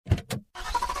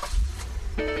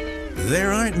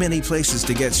There aren't many places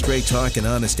to get straight talk and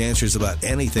honest answers about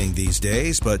anything these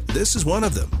days, but this is one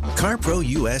of them. CarPro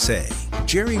USA.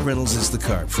 Jerry Reynolds is the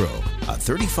Car Pro, a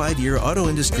 35-year auto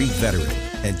industry veteran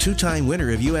and two-time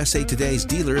winner of USA Today's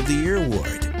Dealer of the Year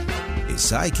award. His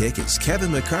sidekick is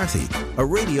Kevin McCarthy, a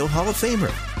Radio Hall of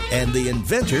Famer and the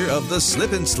inventor of the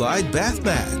slip and slide bath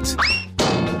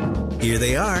mat. Here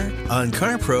they are on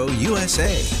CarPro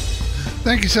USA.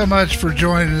 Thank you so much for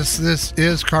joining us. This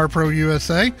is CarPro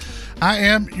USA. I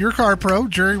am your Car Pro,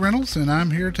 Jerry Reynolds, and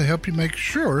I'm here to help you make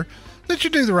sure that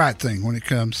you do the right thing when it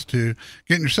comes to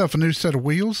getting yourself a new set of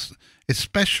wheels,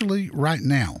 especially right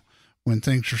now when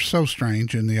things are so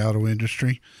strange in the auto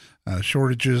industry.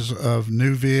 Shortages of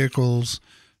new vehicles,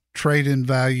 trade-in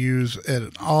values at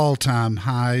all-time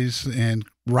highs and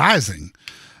rising.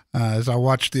 As I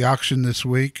watched the auction this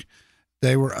week,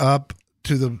 they were up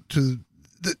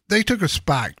they took a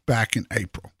spike back in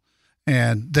April,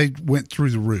 and they went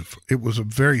through the roof. It was a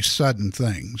very sudden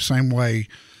thing, same way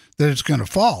that it's going to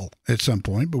fall at some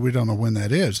point, but we don't know when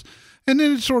that is. And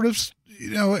then it sort of,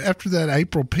 after that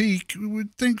April peak,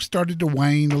 things started to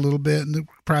wane a little bit, and the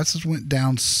prices went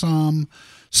down some,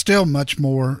 still much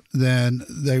more than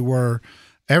they were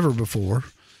ever before.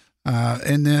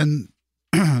 And then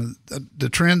the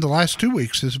trend the last 2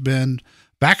 weeks has been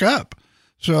back up.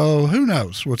 So who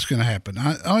knows what's going to happen?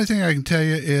 The only thing I can tell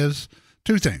you is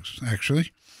two things,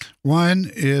 actually.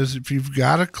 One is if you've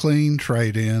got a clean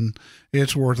trade-in,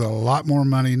 it's worth a lot more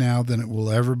money now than it will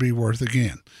ever be worth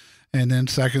again. And then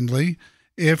secondly,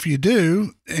 if you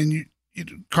do, and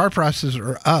car prices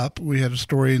are up, we had a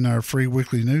story in our free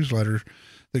weekly newsletter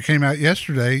that came out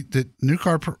yesterday that new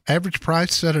car average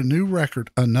price set a new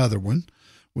record, another one,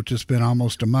 which has been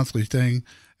almost a monthly thing.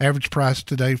 Average price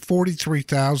today,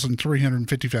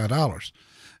 $43,355.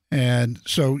 And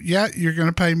so, yeah, you're going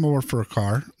to pay more for a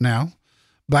car now,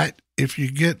 but if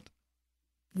you get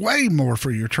way more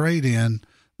for your trade-in,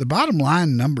 the bottom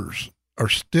line numbers are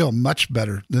still much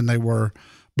better than they were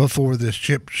before this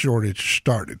chip shortage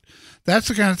started. That's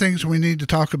the kind of things we need to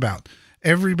talk about.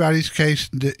 Everybody's case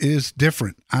is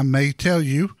different. I may tell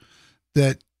you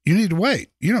that you need to wait.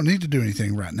 You don't need to do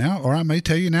anything right now, or I may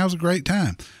tell you now's a great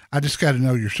time. I just got to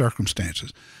know your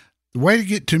circumstances. The way to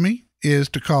get to me is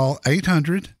to call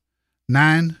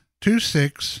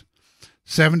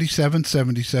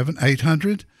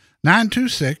 800-926-7777,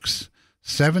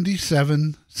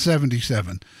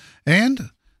 800-926-7777.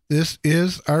 And this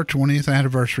is our 20th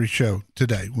anniversary show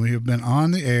today. We have been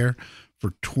on the air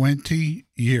for 20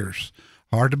 years.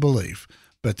 Hard to believe.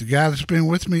 But the guy that's been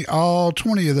with me all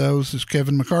 20 of those is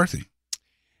Kevin McCarthy.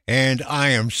 And I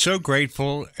am so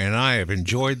grateful, and I have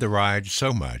enjoyed the ride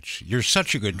so much. You're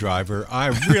such a good driver. I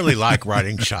really like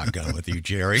riding shotgun with you,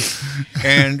 Jerry.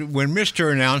 And when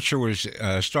Mr. Announcer was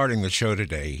starting the show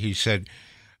today, he said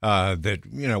that,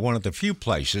 one of the few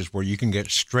places where you can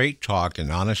get straight talk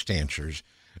and honest answers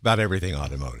about everything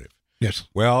automotive. Yes.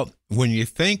 Well, when you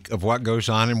think of what goes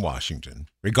on in Washington,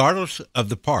 regardless of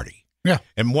the party, yeah,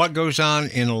 and what goes on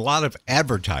in a lot of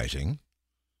advertising,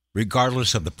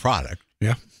 regardless of the product,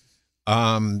 yeah,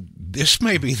 this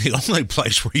may be the only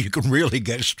place where you can really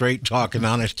get straight talk and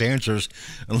honest answers,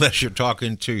 unless you're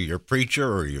talking to your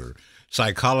preacher or your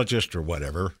psychologist or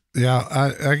whatever. Yeah,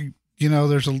 I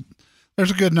there's a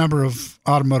good number of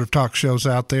automotive talk shows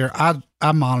out there. I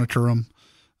monitor them,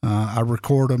 I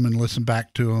record them and listen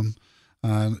back to them.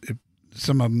 If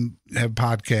some of them have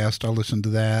podcasts, I listen to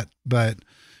that, but.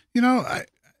 The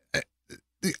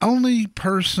only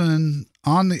person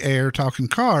on the air talking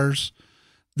cars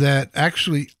that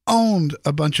actually owned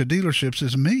a bunch of dealerships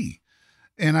is me.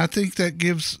 And I think that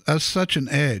gives us such an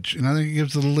edge. And I think it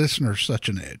gives the listener such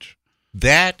an edge.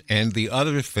 That, and the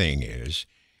other thing is,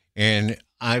 and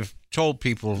I've told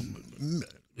people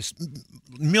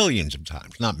millions of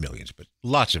times, not millions, but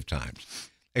lots of times,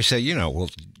 they say,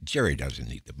 Jerry doesn't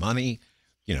need the money.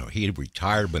 He had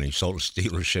retired when he sold his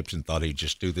dealerships and thought he'd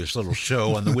just do this little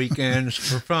show on the weekends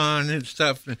for fun and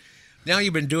stuff. And now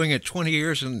you've been doing it 20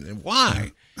 years, and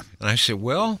why? And I said,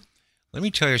 well, let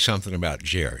me tell you something about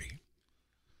Jerry.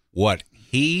 What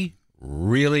he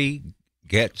really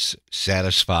gets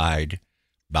satisfied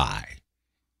by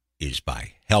is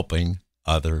by helping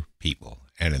other people.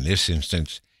 And in this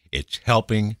instance, it's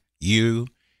helping you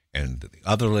and the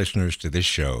other listeners to this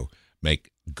show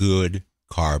make good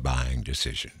car buying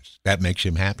decisions. That makes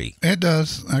him happy. It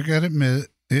does. I got to admit,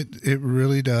 it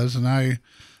really does. And I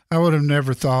would have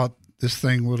never thought this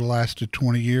thing would have lasted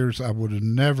 20 years. I would have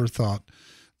never thought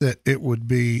that it would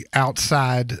be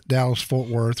outside Dallas-Fort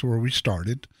Worth where we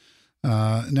started.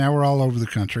 Now we're all over the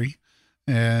country.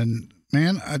 And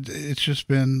man, it's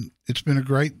been a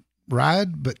great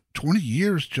ride, but 20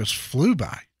 years just flew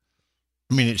by.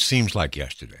 I mean, it seems like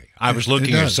yesterday. I was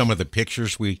looking at some of the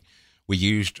pictures we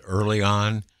used early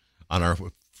on our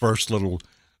first little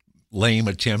lame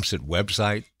attempts at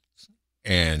website,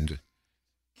 and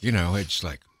it's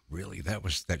like, really,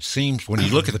 that seems, when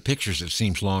you look at the pictures, it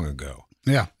seems long ago.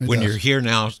 Yeah. When you're here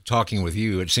now talking with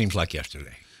you, it seems like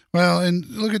yesterday. Well, and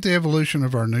look at the evolution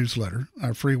of our newsletter,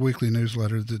 our free weekly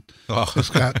newsletter that has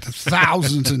got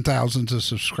thousands and thousands of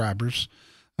subscribers.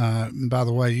 And by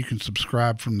the way, you can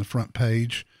subscribe from the front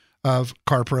page of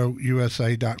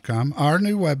carprousa.com, our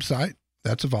new website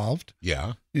that's evolved.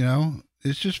 Yeah.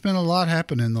 It's just been a lot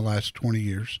happening in the last 20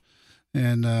 years.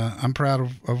 And I'm proud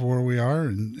of where we are,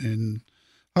 and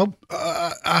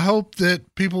I hope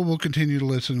that people will continue to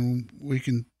listen.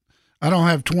 I don't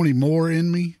have 20 more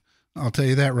in me. I'll tell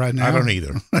you that right now. I don't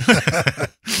either.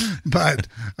 But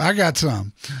I got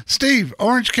some. Steve,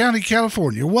 Orange County,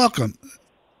 California. Welcome.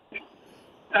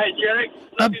 Hi, Jerry.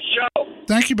 Love your show.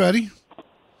 Thank you, buddy.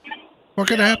 What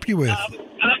can I help you with?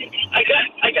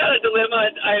 I got a dilemma.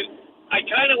 I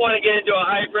kind of want to get into a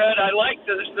hybrid. I like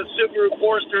the Subaru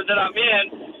Forester that I'm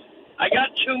in. I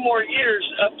got 2 more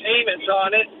years of payments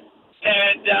on it,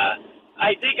 and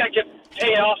I think I can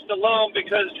pay off the loan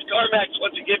because CarMax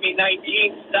wants to give me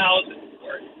 $19,000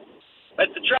 for it.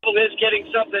 But the trouble is getting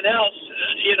something else,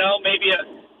 maybe a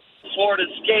Ford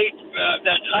Escape,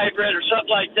 that hybrid or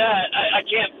something like that. I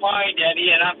can't find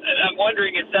any, and I'm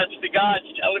wondering if that's the gods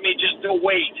telling me just to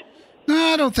wait. No,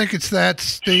 I don't think it's that,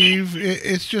 Steve.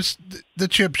 It's just the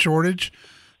chip shortage,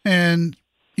 and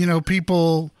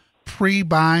people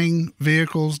pre-buying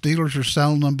vehicles. Dealers are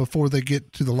selling them before they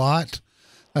get to the lot.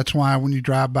 That's why when you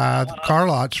drive by the car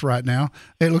lots right now,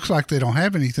 it looks like they don't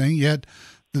have anything, yet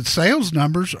the sales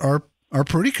numbers are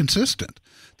pretty consistent.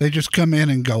 They just come in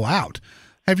and go out.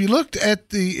 Have you looked at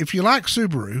if you like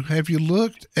Subaru, have you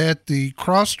looked at the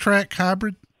Crosstrek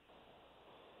hybrid?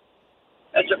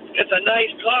 It's a nice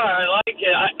car. I like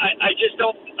it. I just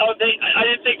don't. I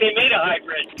didn't think they made a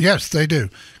hybrid. Yes, they do.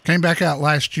 Came back out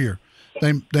last year.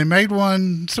 They made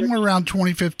one somewhere around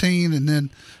 2015, and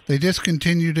then they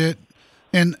discontinued it.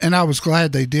 And I was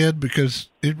glad they did, because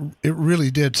it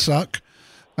really did suck.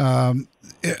 The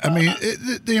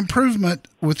improvement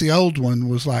with the old one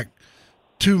was like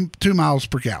 2 miles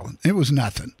per gallon. It was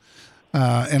nothing,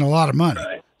 and a lot of money.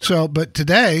 Right. So, but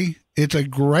today it's a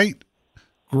great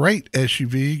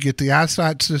SUV. You get the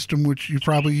EyeSight system, which you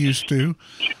probably used to,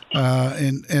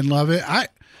 and love it.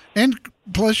 And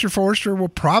plus your Forester will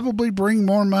probably bring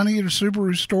more money at a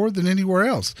Subaru store than anywhere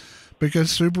else, because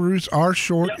Subarus are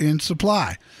short in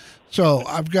supply. So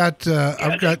I've got. Go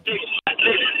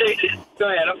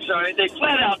ahead. I'm sorry. They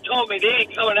flat out told me they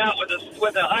ain't coming out with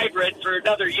a hybrid for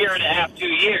another year and a half, 2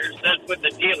 years. That's what the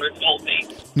dealer told me.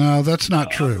 No, that's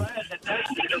not true.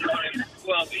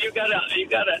 Well, you got a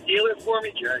dealer for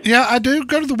me, Jerry? Yeah, I do.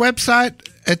 Go to the website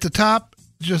at the top.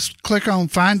 Just click on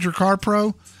Find Your Car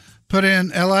Pro. Put in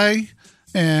LA,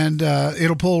 and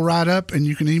it'll pull right up, and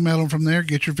you can email them from there,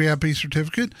 get your VIP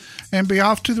certificate, and be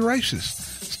off to the races.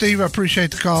 Steve, I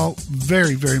appreciate the call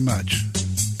very, very much.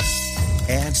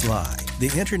 Ads lie.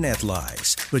 The internet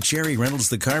lies. But Jerry Reynolds,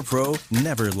 the Car Pro,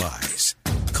 never lies.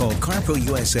 Call CarPro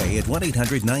USA at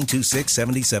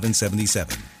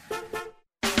 1-800-926-7777.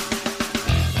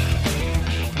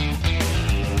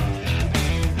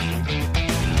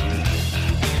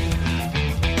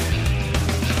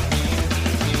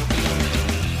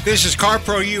 This is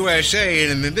CarPro USA,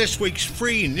 and in this week's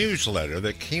free newsletter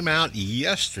that came out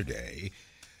yesterday,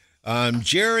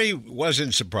 Jerry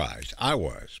wasn't surprised. I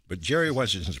was, but Jerry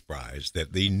wasn't surprised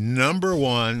that the number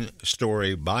one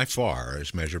story by far,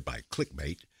 as measured by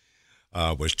Clickbait,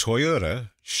 was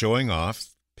Toyota showing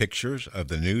off pictures of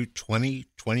the new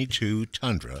 2022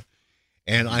 Tundra.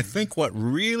 And I think what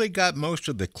really got most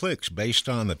of the clicks, based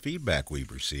on the feedback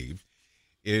we've received,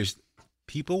 is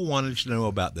people wanted to know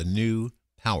about the new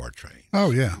powertrain. Oh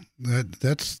yeah,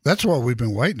 that's what we've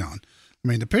been waiting on. I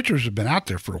mean, the pictures have been out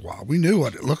there for a while. We knew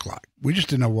what it looked like. We just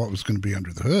didn't know what was going to be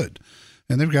under the hood.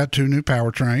 And they've got 2 new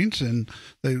powertrains, and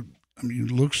it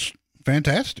looks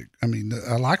fantastic. I mean,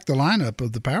 I like the lineup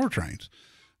of the powertrains.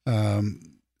 No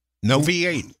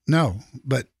V8. No,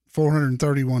 but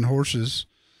 431 horses.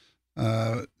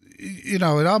 It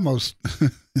almost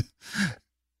it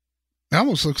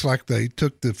almost looks like they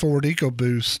took the Ford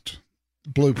EcoBoost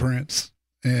blueprints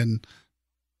and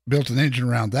built an engine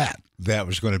around that. That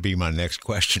was going to be my next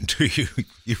question to you.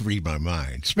 You read my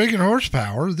mind. Speaking of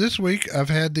horsepower, this week I've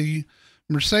had the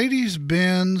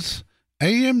Mercedes-Benz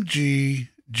AMG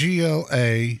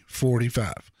GLA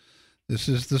 45. This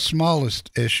is the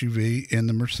smallest SUV in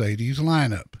the Mercedes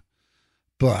lineup,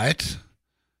 but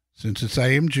Since it's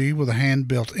AMG with a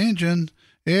hand-built engine,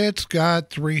 it's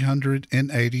got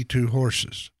 382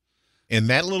 horses. In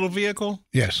that little vehicle?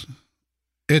 Yes.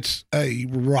 It's a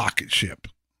rocket ship.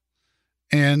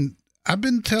 And I've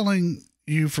been telling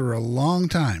you for a long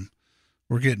time,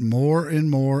 we're getting more and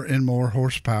more and more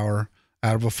horsepower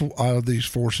out of these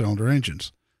four-cylinder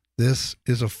engines. This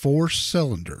is a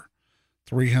four-cylinder,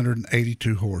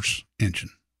 382 horse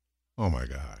engine. Oh my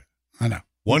God. I know.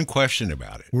 One question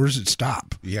about it. Where does it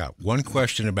stop? Yeah. One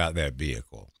question about that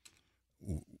vehicle,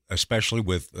 especially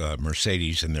with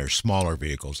Mercedes and their smaller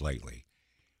vehicles lately.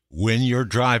 When you're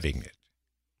driving it,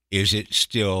 is it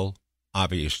still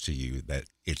obvious to you that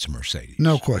it's a Mercedes?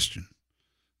 No question.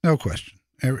 No question.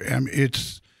 I mean,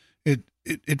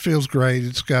 it feels great.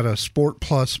 It's got a Sport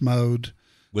Plus mode.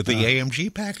 With the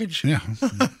AMG package? Yeah.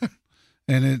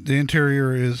 And the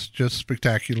interior is just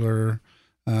spectacular.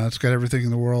 It's got everything in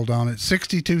the world on it.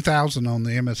 $62,000 on the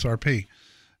MSRP,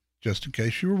 just in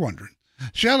case you were wondering.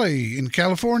 Shelley in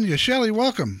California. Shelley,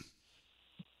 welcome.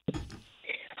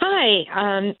 Hi,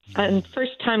 I'm a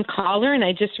first-time caller, and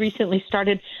I just recently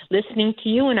started listening to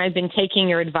you, and I've been taking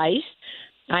your advice.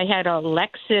 I had a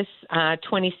Lexus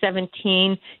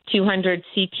 2017 200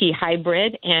 CT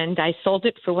hybrid, and I sold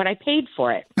it for what I paid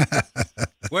for it.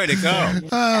 Way to go.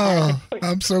 Oh,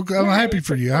 I'm happy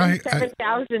for you.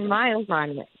 7,000 miles on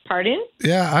it. Pardon?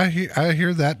 Yeah, I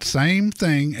hear that same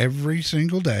thing every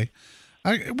single day.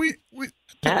 We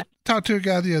talked to a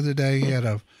guy the other day. He had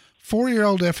a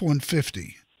 4-year-old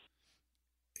F-150.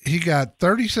 He got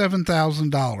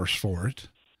 $37,000 for it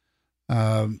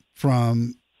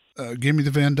from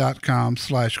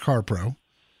GimmeTheVin.com/CarPro.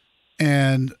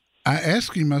 And I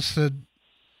asked him, I said,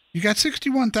 you got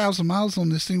 61,000 miles on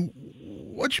this thing.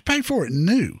 What'd you pay for it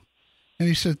new? And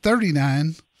he said,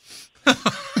 $39,000.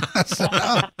 I said,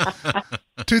 oh,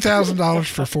 $2,000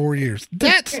 for 4 years.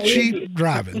 That's cheap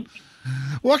driving.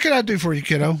 What can I do for you,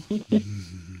 kiddo?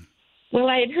 Well,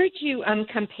 I had heard you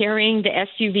comparing the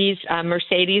SUVs,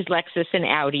 Mercedes, Lexus, and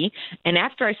Audi. And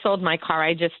after I sold my car,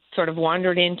 I just sort of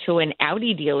wandered into an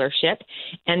Audi dealership,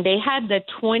 and they had the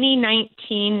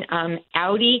 2019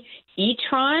 Audi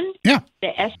e-tron, yeah,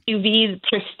 the SUV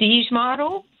Prestige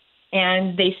model.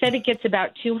 And they said it gets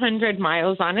about 200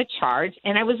 miles on a charge.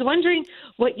 And I was wondering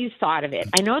what you thought of it.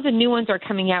 I know the new ones are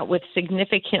coming out with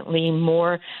significantly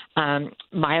more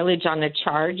mileage on the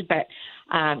charge, but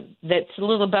that's a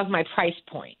little above my price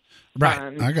point.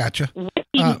 Right. I gotcha. What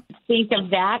do you think of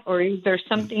that, or is there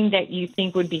something that you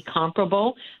think would be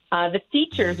comparable? The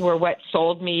features were what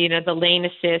sold me, the lane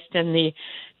assist and the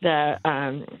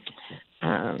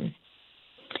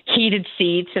heated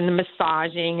seats and the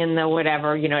massaging and the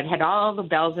whatever. It had all the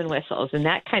bells and whistles, and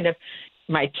that kind of,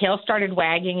 my tail started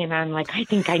wagging, and I'm like, I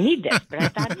think I need this. But I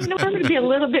thought, I'm going to be a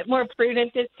little bit more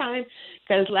prudent this time,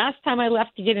 because last time I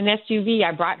left to get an SUV,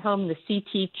 I brought home the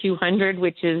CT200,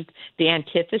 which is the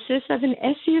antithesis of an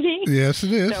SUV. Yes,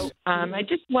 it is. So I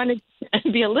just wanted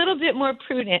to be a little bit more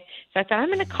prudent. So I thought, I'm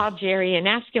going to call Jerry and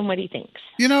ask him what he thinks.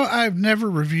 I've never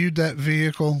reviewed that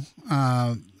vehicle,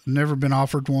 never been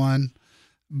offered one,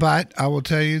 but I will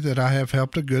tell you that I have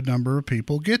helped a good number of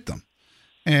people get them.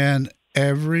 And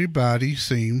everybody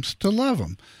seems to love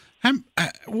them.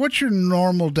 What's your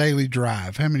normal daily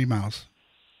drive? How many miles?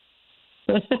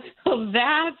 Well,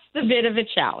 that's a bit of a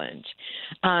challenge.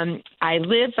 I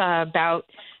live about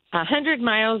 100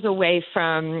 miles away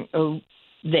from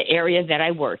the area that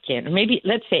I work in, maybe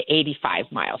let's say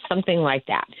 85 miles, something like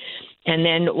that. And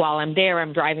then while I'm there,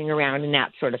 I'm driving around and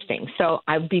that sort of thing. So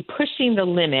I'd be pushing the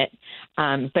limit,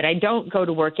 but I don't go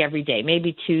to work every day,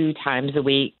 maybe 2 times a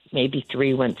week, maybe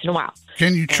 3 once in a while.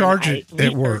 Can you charge it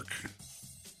at work?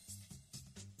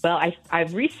 Well,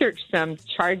 I've researched some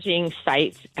charging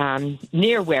sites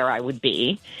near where I would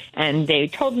be, and they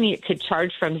told me it could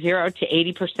charge from 0 to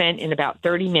 80% in about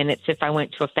 30 minutes if I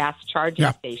went to a fast charging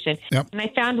station. Yep. And I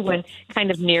found one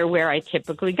kind of near where I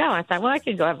typically go. I thought, well, I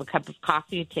could go have a cup of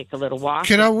coffee, take a little walk.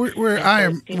 Kiddo, I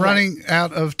am running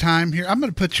out of time here. I'm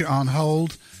going to put you on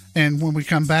hold, and when we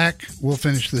come back, we'll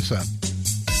finish this up.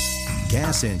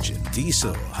 Gas engine,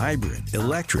 diesel, hybrid,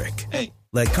 electric. Hey.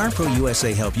 Let CarPro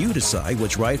USA help you decide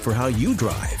what's right for how you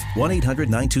drive.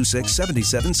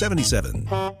 1-800-926-7777.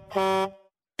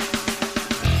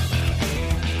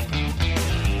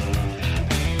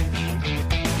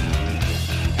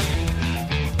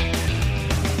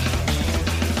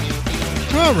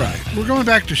 All right, we're going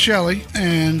back to Shelley,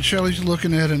 and Shelley's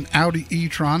looking at an Audi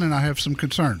e-tron, and I have some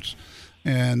concerns,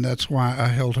 and that's why I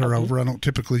held her over. I don't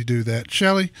typically do that.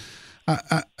 Shelley,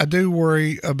 I do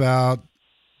worry about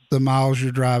the miles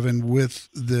you're driving with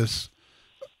this,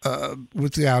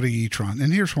 with the Audi e-tron.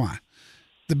 And here's why.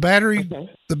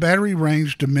 the battery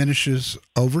range diminishes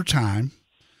over time.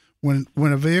 When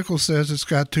a vehicle says it's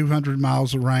got 200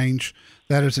 miles of range,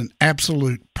 that is in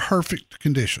absolute perfect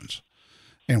conditions.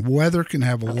 And weather can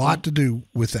have a lot to do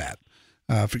with that.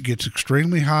 If it gets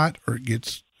extremely hot or it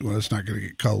gets, well, it's not going to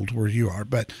get cold where you are,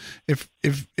 but if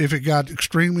it got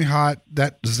extremely hot,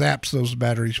 that zaps those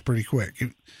batteries pretty quick.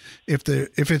 If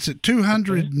it's at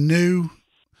 200 new,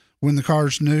 when the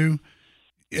car's new,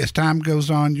 as time goes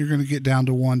on, you're going to get down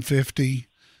to 150,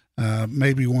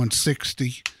 maybe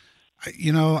 160.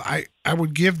 I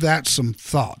would give that some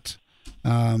thought.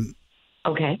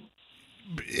 Okay.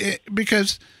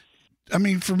 Because, I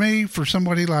mean, for me, for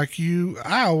somebody like you,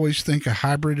 I always think a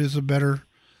hybrid is a better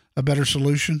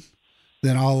solution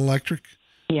than all electric.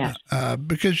 Yeah.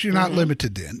 Because you're not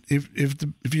limited then.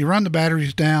 If you run the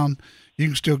batteries down, you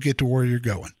can still get to where you're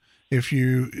going. If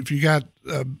you got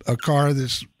a car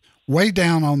that's way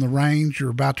down on the range, you're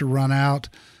about to run out,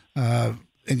 and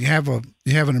you have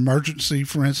an emergency,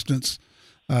 for instance,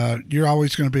 you're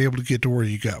always going to be able to get to where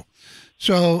you go.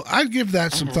 So I'd give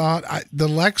that some thought. The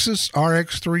Lexus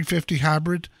RX 350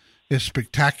 hybrid is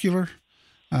spectacular.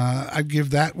 I'd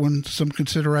give that one some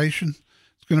consideration.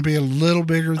 It's going to be a little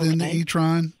bigger than the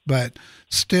e-tron, but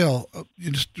still,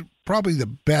 it's probably the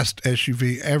best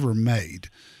SUV ever made.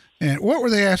 And what were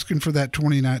they asking for that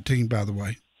 2019, by the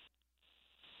way?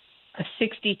 A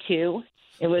 62.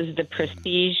 It was the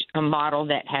Prestige, a model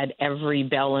that had every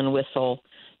bell and whistle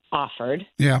offered.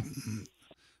 Yeah.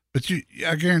 But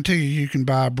I guarantee you can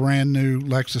buy a brand new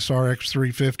Lexus RX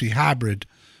 350 hybrid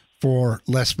for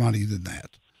less money than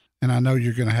that. And I know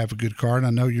you're going to have a good car, and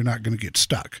I know you're not going to get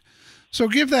stuck. So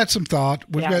give that some thought.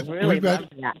 We've got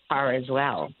that car as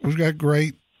well. We've got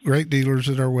great dealers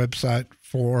at our website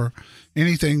for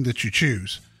anything that you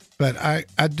choose. But I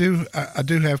do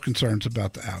have concerns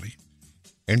about the Audi.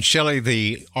 And Shelley,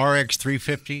 the RX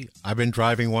 350, I've been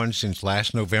driving one since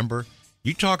last November.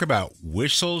 You talk about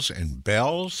whistles and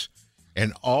bells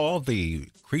and all the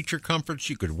creature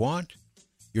comforts you could want.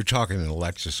 You're talking an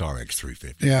Lexus RX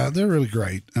 350. Yeah, they're really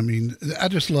great. I mean, I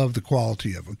just love the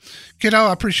quality of them. Kiddo,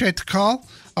 I appreciate the call.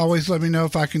 Always let me know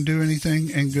if I can do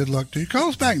anything, and good luck to you. Call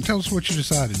us back and tell us what you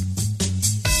decided.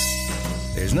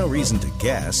 There's no reason to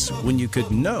guess when you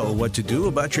could know what to do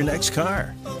about your next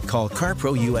car. Call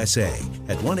CarPro USA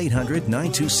at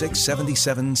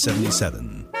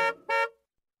 1-800-926-7777.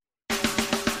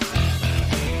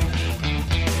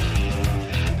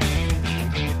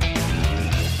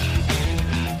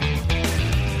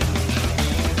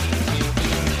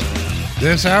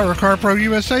 This hour of CarPro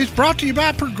USA is brought to you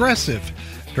by Progressive.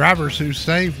 Drivers who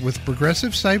save with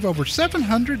Progressive save over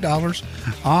 $700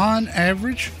 on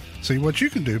average. See what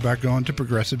you can do by going to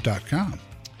Progressive.com.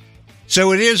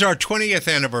 So it is our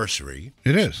 20th anniversary.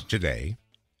 It is. Today.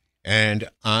 And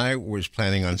I was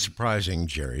planning on surprising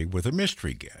Jerry with a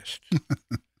mystery guest.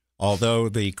 Although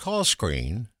the call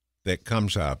screen that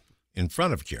comes up in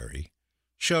front of Jerry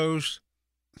shows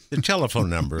the telephone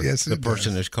number yes, the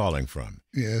person is calling from.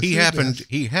 Yes, he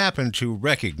happened to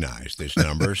recognize this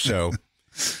number. So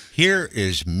here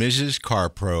is Mrs.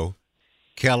 CarPro.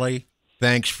 Kelly,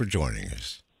 thanks for joining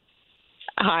us.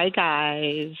 Hi,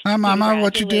 guys. Hi, Mama.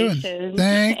 What you doing?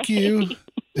 Thank you.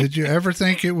 Did you ever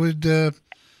think it would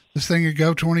this thing would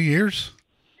go 20 years?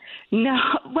 No.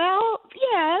 Well,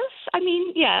 yes. I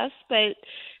mean, yes, but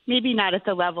maybe not at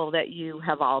the level that you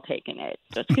have all taken it.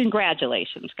 So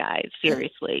congratulations, guys.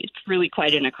 Seriously. It's really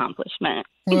quite an accomplishment.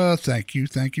 Well, thank you.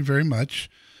 Thank you very much.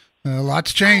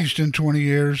 Lots changed in 20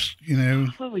 years, you know.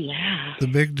 Oh, yeah. The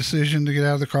big decision to get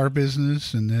out of the car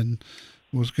business, and then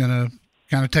was going to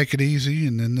kind of take it easy,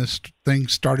 and then this thing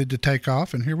started to take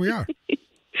off, and here we are.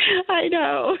 I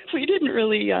know. We didn't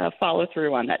really follow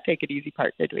through on that take it easy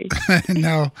part, did we?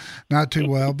 No, not too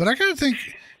well. But I got to think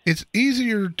it's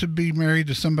easier to be married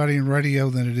to somebody in radio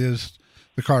than it is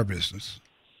the car business.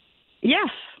 Yes.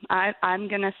 I'm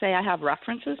going to say I have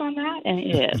references on that, and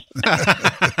it is.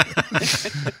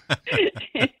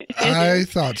 I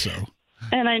thought so.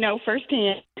 And I know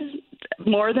firsthand,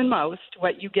 more than most,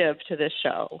 what you give to this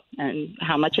show and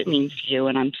how much it means to you,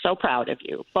 and I'm so proud of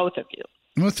you, both of you.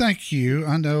 Well, thank you.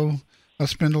 I know I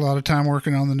spend a lot of time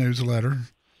working on the newsletter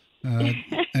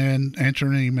and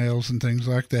answering emails and things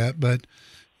like that, but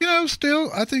you know,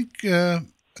 still, I think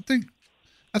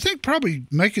probably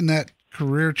making that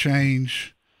career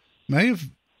change may have,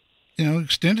 you know,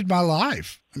 extended my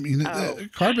life. I mean, the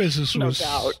car business was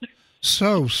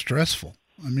so stressful.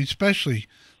 I mean, especially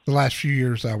the last few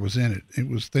years I was in it.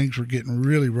 Things were getting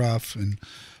really rough, and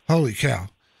holy cow.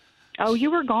 Oh,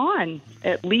 you were gone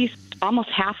at least almost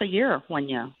half a year when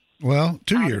you Well,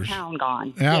 2 out years. of town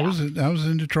gone. Yeah, I was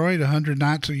in Detroit 100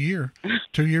 nights a year,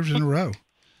 2 years in a row,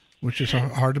 which is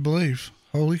hard to believe.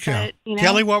 Holy cow. But, you know,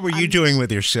 Kelly, what were you doing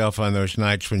with yourself on those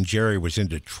nights when Jerry was in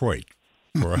Detroit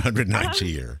for 100 nights a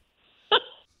year?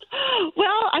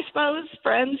 Well, I suppose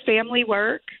friends, family,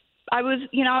 work. I've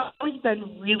always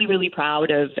been really, really proud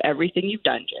of everything you've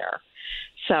done, Jer.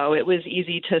 So it was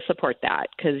easy to support that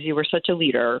because you were such a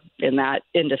leader in that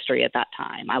industry at that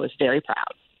time. I was very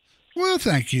proud. Well,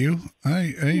 thank you.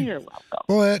 You're welcome.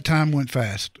 Boy, that time went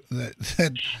fast.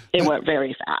 It went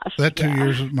very fast. That 2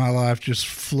 years of my life just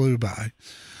flew by.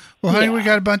 Well, honey, we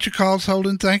got a bunch of calls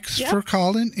holding. Thanks for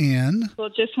calling in. Well,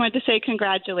 just wanted to say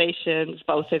congratulations,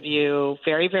 both of you.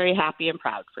 Very, very happy and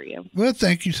proud for you. Well,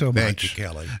 thank you so much. Thank you,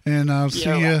 Kelly. And I'll see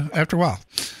you after a while.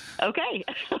 Okay.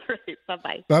 All right.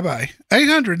 Bye-bye. Bye-bye.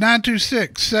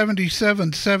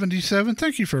 800-926-7777.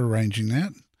 Thank you for arranging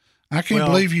that. I can't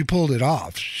believe you pulled it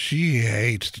off. She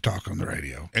hates to talk on the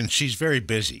radio. And she's very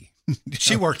busy.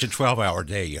 She worked a 12-hour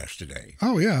day yesterday.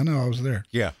 Oh, yeah, I know. I was there.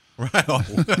 Yeah, right.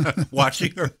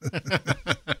 Watching her.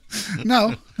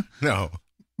 No.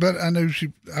 But I knew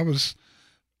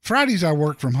Fridays I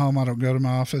work from home. I don't go to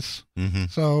my office. Mm-hmm.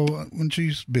 So when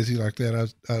she's busy like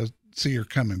that, I see her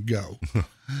come and go.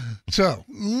 So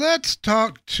let's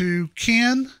talk to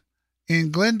Ken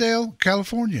in Glendale,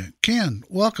 California. Ken,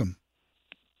 welcome.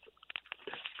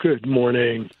 Good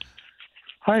morning.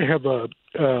 I have a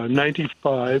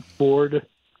 95 Ford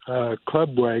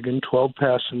Club Wagon,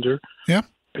 12-passenger,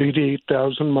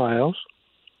 88,000 miles,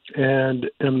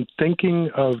 and am thinking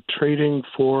of trading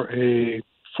for a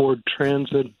Ford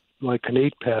Transit, like an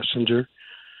 8-passenger,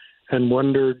 and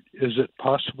wondered, is it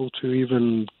possible to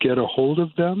even get a hold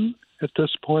of them at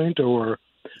this point, or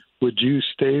would you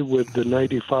stay with the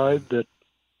 95 that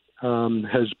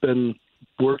has been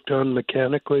worked on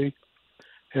mechanically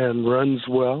and runs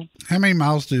well? How many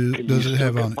miles does it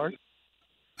have on it?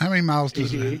 How many miles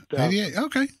does it have? 88.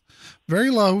 Okay. Very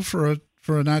low for a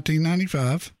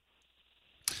 1995.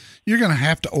 You're going to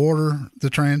have to order the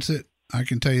Transit. I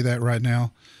can tell you that right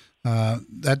now.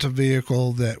 That's a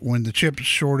vehicle that when the chip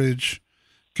shortage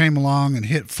came along and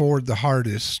hit Ford the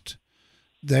hardest,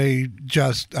 they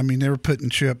were putting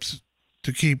chips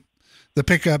to keep the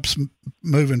pickups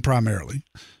moving primarily.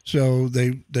 So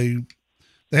they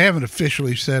haven't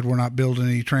officially said we're not building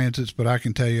any Transits, but I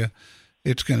can tell you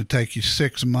it's going to take you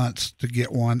 6 months to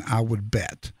get one, I would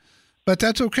bet. But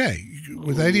that's okay.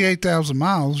 With 88,000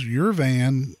 miles, your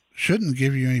van shouldn't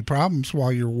give you any problems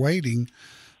while you're waiting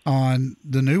on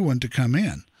the new one to come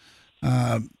in.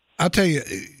 I'll tell you,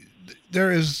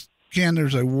 there's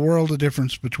a world of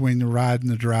difference between the ride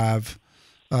and the drive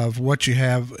of what you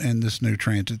have in this new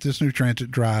Transit. This new Transit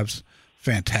drives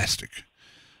fantastic.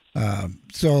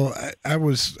 So I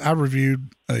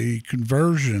reviewed a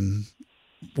conversion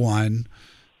one,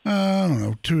 I don't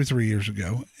know, 2 or 3 years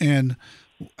ago. And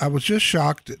I was just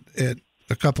shocked at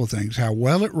a couple of things, how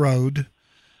well it rode,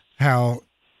 how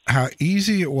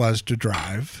easy it was to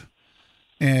drive.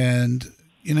 And,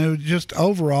 just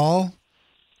overall,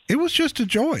 it was just a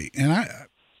joy. And I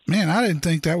didn't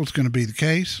think that was going to be the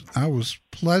case. I was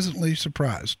pleasantly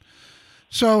surprised.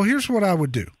 So here's what I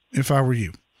would do if I were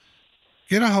you.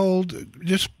 Get a hold,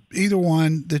 just either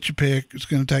one that you pick. It's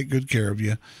going to take good care of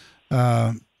you.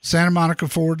 Santa Monica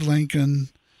Ford Lincoln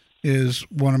is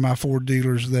one of my Ford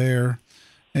dealers there,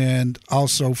 and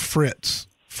also Fritz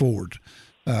Ford.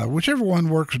 Whichever one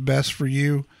works best for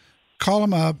you, call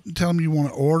them up, tell them you want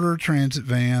to order a Transit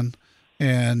van,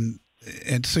 and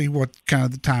see what kind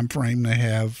of the time frame they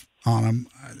have on them.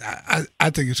 I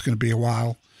think it's going to be a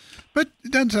while, but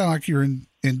it doesn't sound like you're in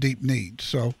deep need.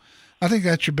 So I think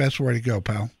that's your best way to go,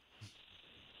 pal.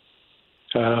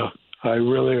 I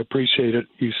really appreciate it.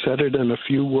 You said it in a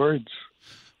few words.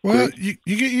 Well, you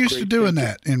get used to doing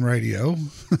that in radio.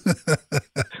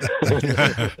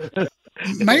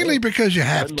 Mainly because you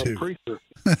have to. I'm a preacher.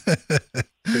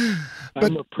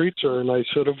 I'm a preacher, and I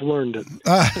should have learned it.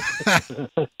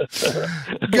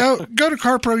 Go to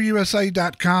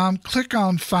carprousa.com, click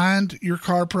on Find Your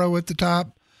Car Pro at the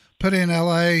top, put in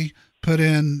LA, put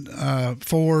in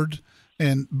Ford,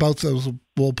 and both those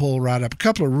will pull right up. A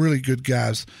couple of really good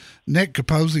guys. Nick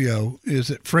Capozio is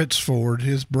at Fritz Ford.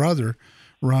 His brother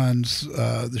runs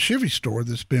the Chevy store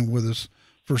that's been with us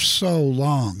for so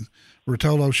long,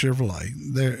 Rotolo Chevrolet.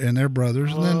 They're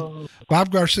brothers. And then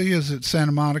Bob Garcia is at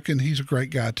Santa Monica, and he's a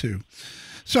great guy too.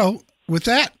 So with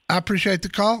that, I appreciate the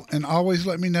call, and always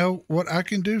let me know what I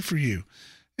can do for you.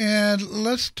 And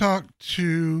let's talk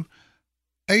to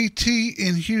AT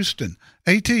in Houston.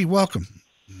 AT, welcome.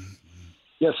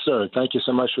 Yes, sir. Thank you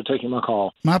so much for taking my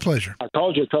call. My pleasure. I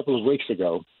called you a couple of weeks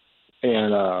ago,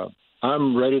 and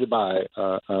I'm ready to buy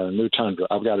a new Tundra.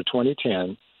 I've got a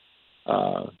 2010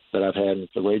 that I've had.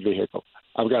 It's a weight vehicle.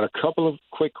 I've got a couple of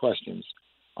quick questions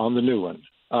on the new one.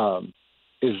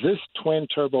 Is this twin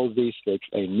turbo V6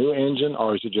 a new engine,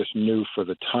 or is it just new for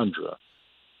the Tundra?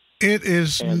 It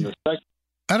is.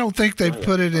 I don't think they've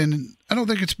put it in. I don't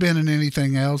think it's been in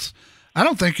anything else. I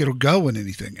don't think it'll go in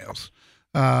anything else.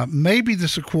 Maybe the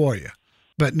Sequoia,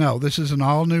 but no, this is an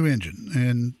all new engine.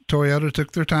 And Toyota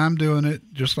took their time doing it,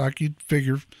 just like you'd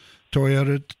figure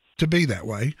Toyota to be that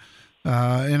way.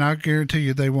 And I guarantee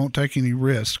you they won't take any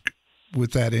risk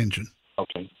with that engine.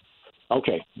 Okay.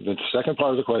 The second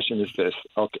part of the question is this.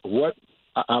 Okay,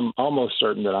 I'm almost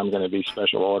certain that I'm going to be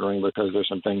special ordering because there's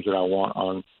some things that I want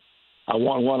on. I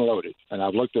want one loaded, and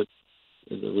I've looked at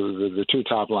the two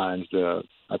top lines. I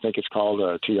think it's called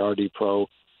a TRD Pro.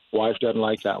 Wife doesn't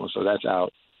like that one, so that's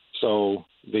out. So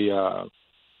the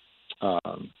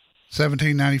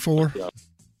 1794.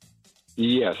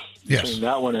 Yes. Yes. Between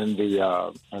that one and the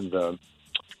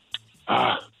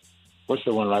what's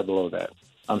the one right below that?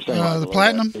 I'm saying the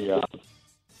Platinum. The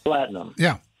Platinum.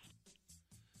 Yeah.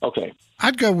 Okay.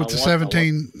 I'd go with the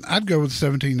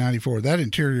 1794. That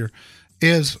interior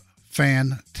is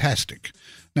fantastic.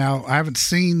 Now, I haven't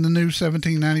seen the new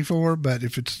 1794, but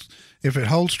if it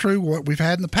holds true what we've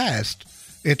had in the past,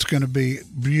 it's going to be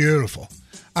beautiful.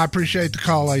 I appreciate the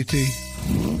call, AT.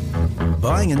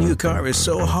 Buying a new car is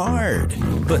so hard,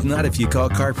 but not if you call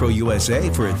CarPro USA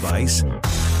for advice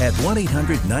at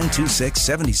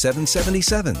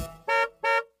 1-800-926-7777.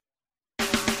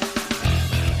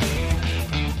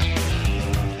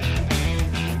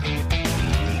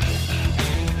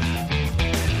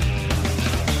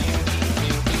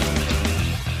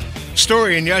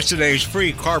 Story in yesterday's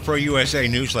free CarPro USA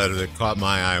newsletter that caught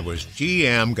my eye was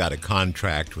GM got a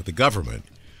contract with the government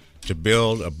to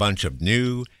build a bunch of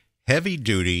new,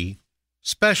 heavy-duty,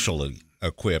 specially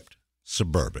equipped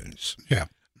Suburbans. Yeah.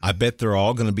 I bet they're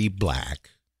all going to be black,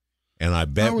 and I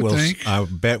bet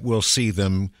we'll see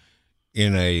them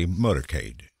in a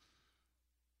motorcade.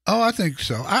 Oh, I think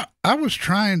so. I was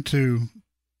trying to.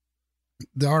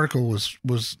 The article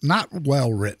was not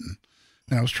well written,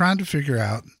 and I was trying to figure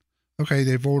out. Okay,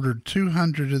 they've ordered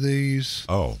 200 of these.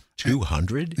 Oh,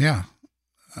 200? Yeah.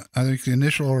 I think the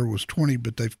initial order was 20,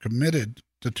 but they've committed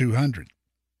to 200.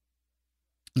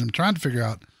 And I'm trying to figure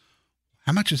out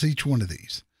how much is each one of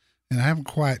these. And I haven't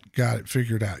quite got it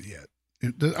figured out yet.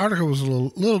 The article was a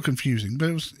little confusing, but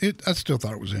I still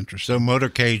thought it was interesting. So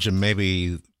motorcades and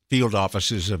maybe field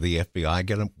offices of the FBI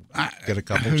get a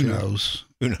couple Who too? knows?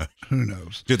 Who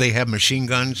knows? Do they have machine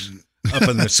guns up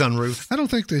in the sunroof? I don't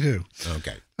think they do.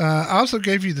 Okay. I also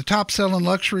gave you the top-selling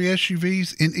luxury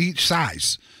SUVs in each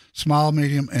size, small,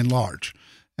 medium, and large.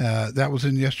 That was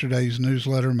in yesterday's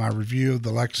newsletter. My review of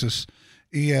the Lexus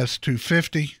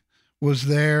ES250 was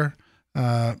there.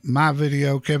 My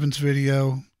video, Kevin's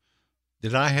video.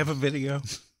 Did I have a video?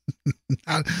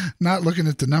 Not looking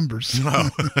at the numbers. No.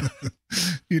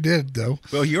 You did, though.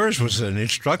 Well, yours was an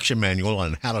instruction manual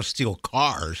on how to steal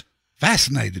cars.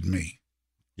 Fascinated me.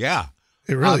 Yeah.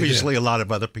 It really Obviously, did. a lot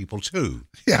of other people, too.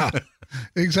 Yeah,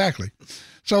 exactly.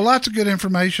 So lots of good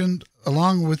information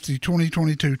along with the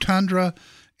 2022 Tundra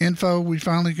info we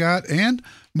finally got, and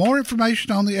more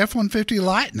information on the F-150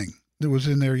 Lightning that was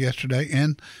in there yesterday,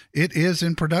 and it is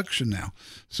in production now.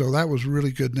 So that was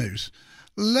really good news.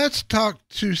 Let's talk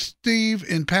to Steve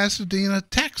in Pasadena,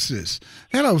 Texas.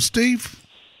 Hello, Steve.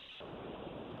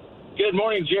 Good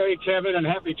morning, Jerry, Kevin, and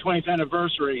happy 20th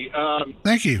anniversary.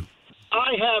 Thank you.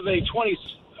 I have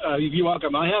you're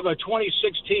welcome. I have a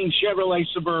 2016 Chevrolet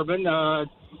Suburban.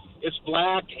 It's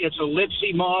black. It's a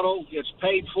Litzy model. It's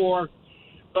paid for.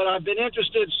 But I've been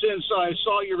interested since I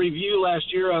saw your review last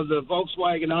year of the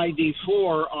Volkswagen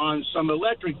ID4 on some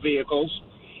electric vehicles.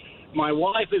 My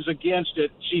wife is against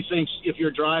it. She thinks if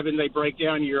you're driving, they break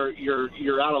down, you're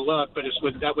out of luck. But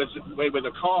that was the way with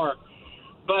a car.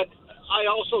 But I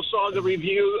also saw the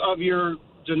review of your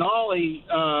Denali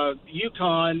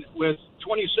Yukon with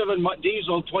 27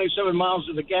 diesel, 27 miles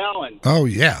to the gallon. Oh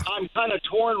yeah. I'm kind of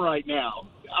torn right now.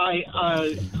 I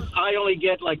only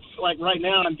get like right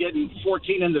now I'm getting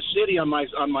 14 in the city on my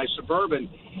Suburban.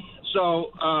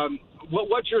 So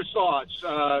what's your thoughts?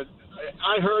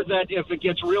 I heard that if it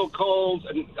gets real cold,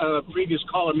 and a previous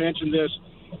caller mentioned this,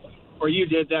 or you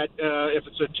did that, if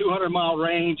it's a 200-mile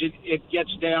range, it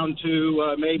gets down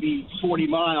to maybe 40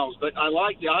 miles. But I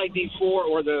like the ID4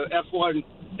 or the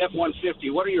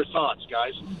F-150. What are your thoughts,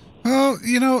 guys? Well,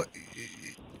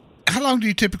 how long do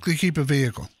you typically keep a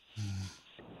vehicle?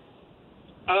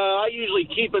 I usually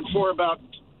keep it for about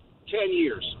 10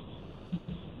 years.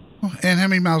 And how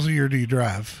many miles a year do you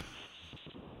drive?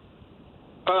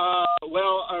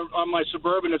 on my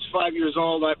Suburban, it's 5 years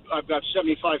old. I've got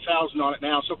 75,000 on it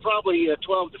now, so probably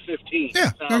 12 to 15.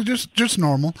 Yeah, just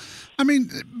normal. I mean,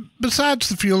 besides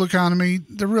the fuel economy,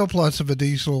 the real plus of a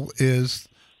diesel is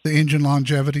the engine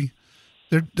longevity.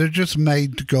 They're just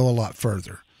made to go a lot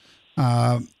further.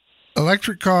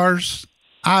 Electric cars,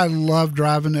 I love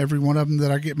driving every one of them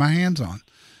that I get my hands on.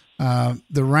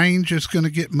 The range is going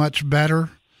to get much better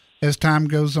as time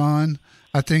goes on.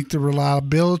 I think the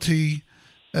reliability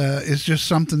is just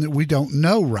something that we don't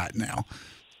know right now.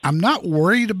 I'm not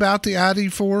worried about the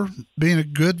ID4 being a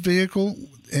good vehicle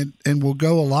and will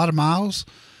go a lot of miles.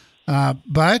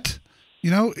 But,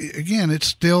 again, it's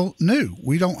still new.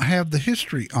 We don't have the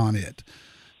history on it.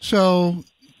 So,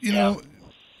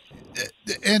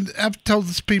 and I've told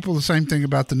people the same thing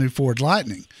about the new Ford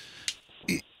Lightning.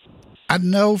 I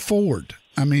know Ford.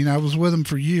 I mean, I was with them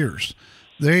for years.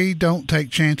 They don't take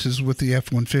chances with the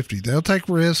F-150. They'll take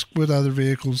risks with other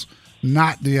vehicles,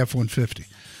 not the F-150.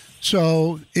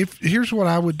 So here's what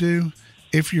I would do.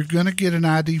 If you're going to get an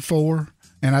ID4,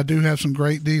 and I do have some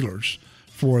great dealers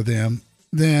for them,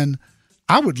 then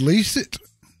I would lease it.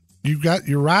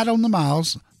 You're right on the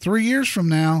miles. 3 years from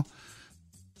now,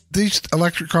 these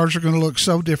electric cars are going to look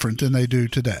so different than they do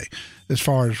today as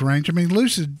far as range. I mean,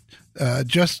 Lucid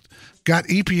just got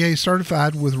EPA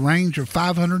certified with range of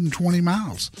 520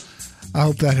 miles. I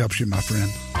hope that helps you, my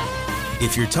friend.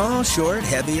 If you're tall, short,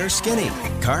 heavy, or skinny,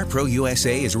 CarPro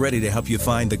USA is ready to help you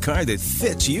find the car that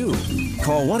fits you.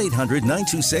 Call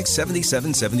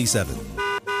 1-800-926-7777.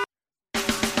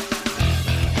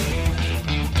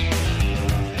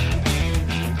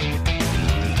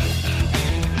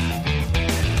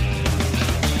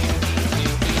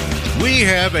 We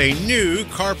have a new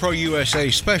CarPro USA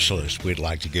specialist we'd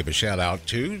like to give a shout out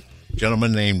to. A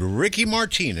gentleman named Ricky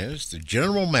Martinez, the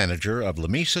general manager of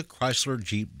Lamesa Chrysler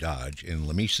Jeep Dodge in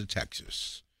Lamesa,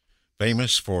 Texas.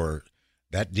 Famous for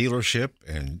that dealership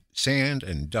and sand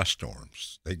and dust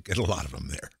storms. They get a lot of them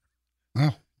there.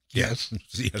 Oh, yes.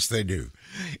 Yes, they do.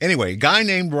 Anyway, a guy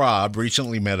named Rob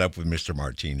recently met up with Mr.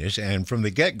 Martinez, and from the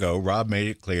get-go, Rob made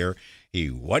it clear he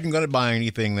wasn't going to buy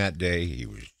anything that day. He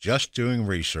was just doing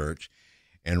research.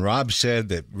 And Rob said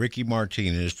that Ricky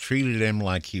Martinez treated him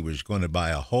like he was going to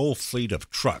buy a whole fleet of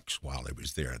trucks while he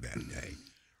was there that day.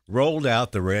 Rolled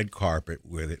out the red carpet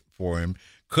with it for him.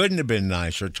 Couldn't have been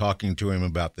nicer, talking to him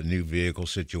about the new vehicle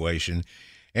situation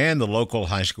and the local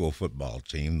high school football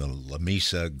team, the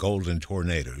Lamesa Golden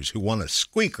Tornadoes, who won a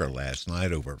squeaker last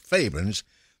night over Fabens,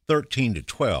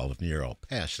 13-12 near El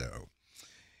Paso.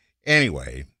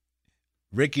 Anyway,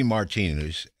 Ricky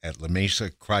Martinez at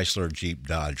Lamesa Chrysler Jeep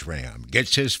Dodge Ram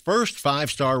gets his first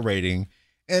 5-star rating,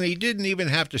 and he didn't even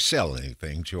have to sell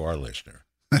anything to our listener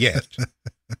yet.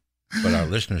 But our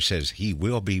listener says he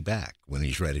will be back when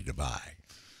he's ready to buy.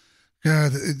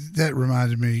 God, that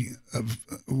reminded me of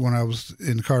when I was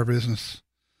in the car business.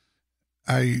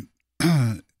 I,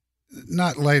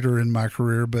 not later in my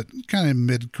career, but kind of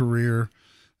mid-career,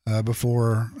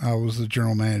 before I was the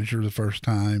general manager the first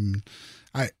time,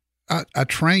 I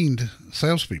trained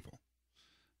salespeople,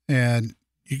 and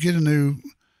you get a new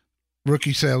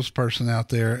rookie salesperson out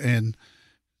there, and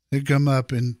they come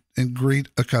up and greet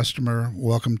a customer.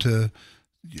 Welcome to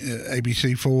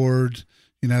ABC Ford.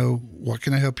 What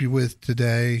can I help you with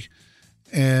today?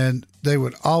 And they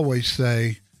would always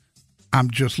say, I'm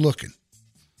just looking.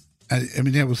 I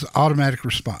mean, it was an automatic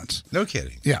response. No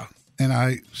kidding. Yeah.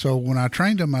 And so when I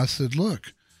trained them, I said,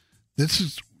 look, this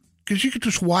is because you could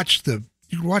just watch the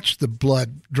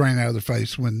blood drain out of their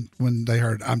face when they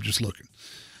heard, I'm just looking.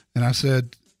 And I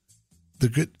said,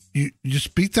 you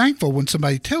just be thankful when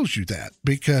somebody tells you that,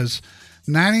 because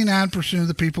 99% of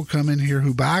the people come in here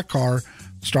who buy a car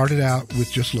started out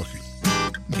with just looking.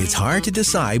 It's hard to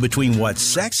decide between what's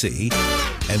sexy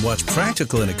and what's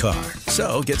practical in a car.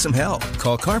 So get some help.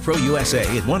 Call CarPro USA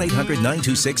at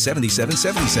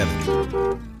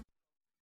 1-800-926-7777.